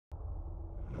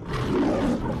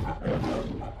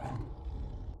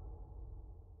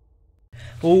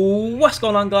What's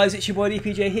going on, guys? It's your boy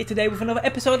DPJ here today with another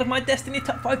episode of my Destiny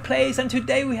Top 5 Plays, and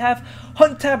today we have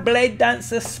Hunter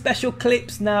Bladedancer special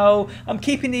clips. Now I'm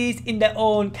keeping these in their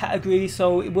own category,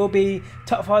 so it will be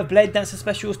top 5 Bladedancer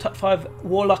specials, top 5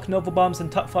 Warlock Nova Bombs,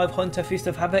 and top 5 Hunter Fist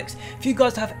of Havocs. If you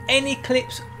guys have any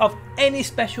clips of any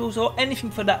specials or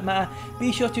anything for that matter,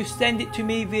 be sure to send it to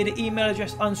me via the email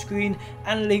address on screen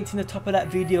and linked in the top of that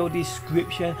video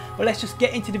description. But let's just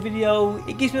get into the video.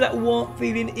 It gives me that warm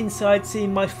feeling inside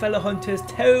seeing my fellow hunters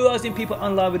terrorizing people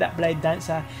online with that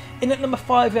Bladedancer. In at number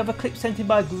 5 we have a clip sent in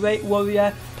by Great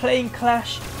Warrior playing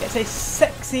Clash. It's a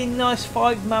sexy nice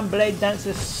 5-man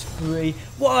Bladedancer spree,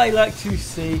 what I like to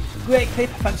see. Great clip,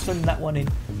 thanks for sending that one in.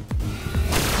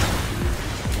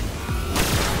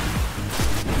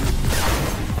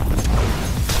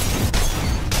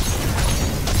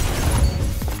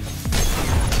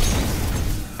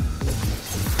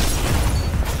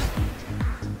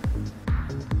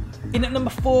 In at number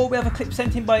 4 we have a clip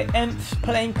sent in by Emph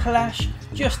playing Clash,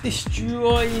 just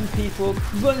destroying people,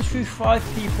 runs through 5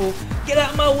 people. Get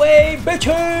out of my way,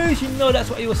 bitches! You know that's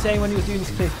what he was saying when he was doing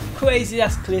this clip. Crazy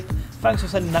ass clip. Thanks for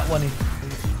sending that one in.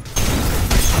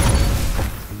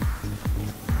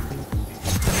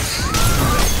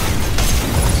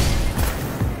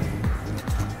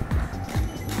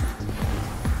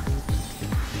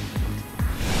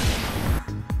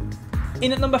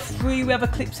 In at number 3 we have a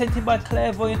clip sent in by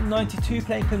Clairvoyant92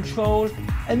 playing Control.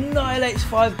 Annihilates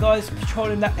 5 guys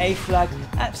patrolling that A flag.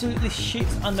 Absolutely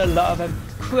shits on a lot of them.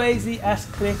 Crazy ass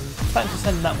clip. Thanks for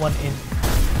sending that one in.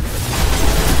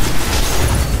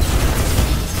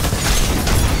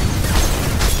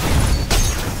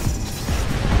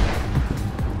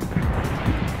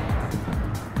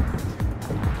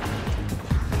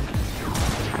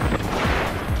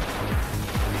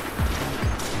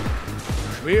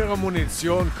 Schwere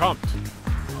Munition kommt.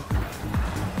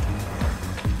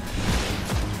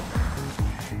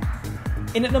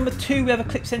 In at number 2 we have a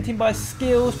clip sent in by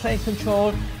Skills playing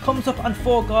Control. Comes up on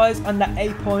 4 guys on that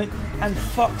A point and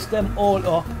fucks them all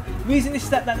up. Reason is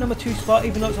that number 2 spot,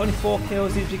 even though it's only 4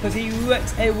 kills, is because he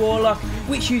wrecks a Warlock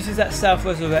which uses that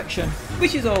self-resurrection,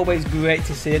 which is always great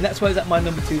to see, and that's why he's at my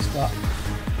number 2 spot.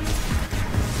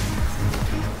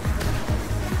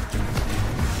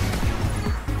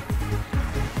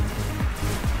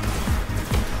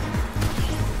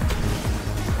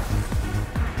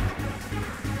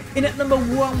 In at number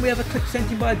 1 we have a clip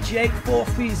sent in by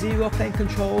Jake430 playing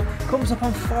Control. Comes up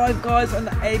on 5 guys on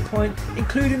the A point,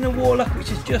 including the Warlock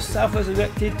which is just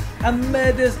self-resurrected, and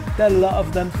murders the lot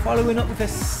of them, following up with a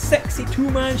sexy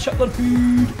 2-man shotgun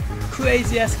hood.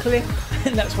 Crazy ass clip,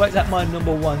 and that's why it's at my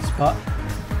number 1 spot.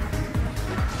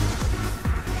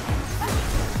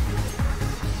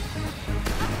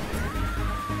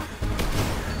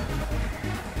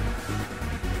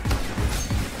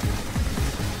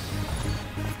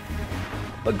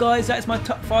 But guys, that is my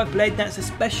top 5 Bladedancer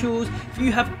specials. If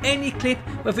you have any clip,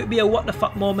 whether it be a what the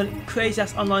fuck moment, crazy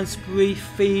ass online spree,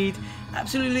 feed,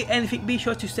 absolutely anything, be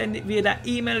sure to send it via that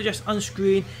email address on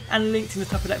screen and linked in the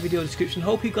top of that video description.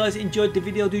 Hope you guys enjoyed the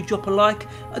video. Do drop a like.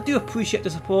 I do appreciate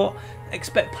the support.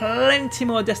 Expect plenty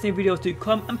more Destiny videos to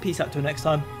come, and peace out till next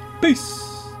time.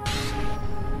 Peace!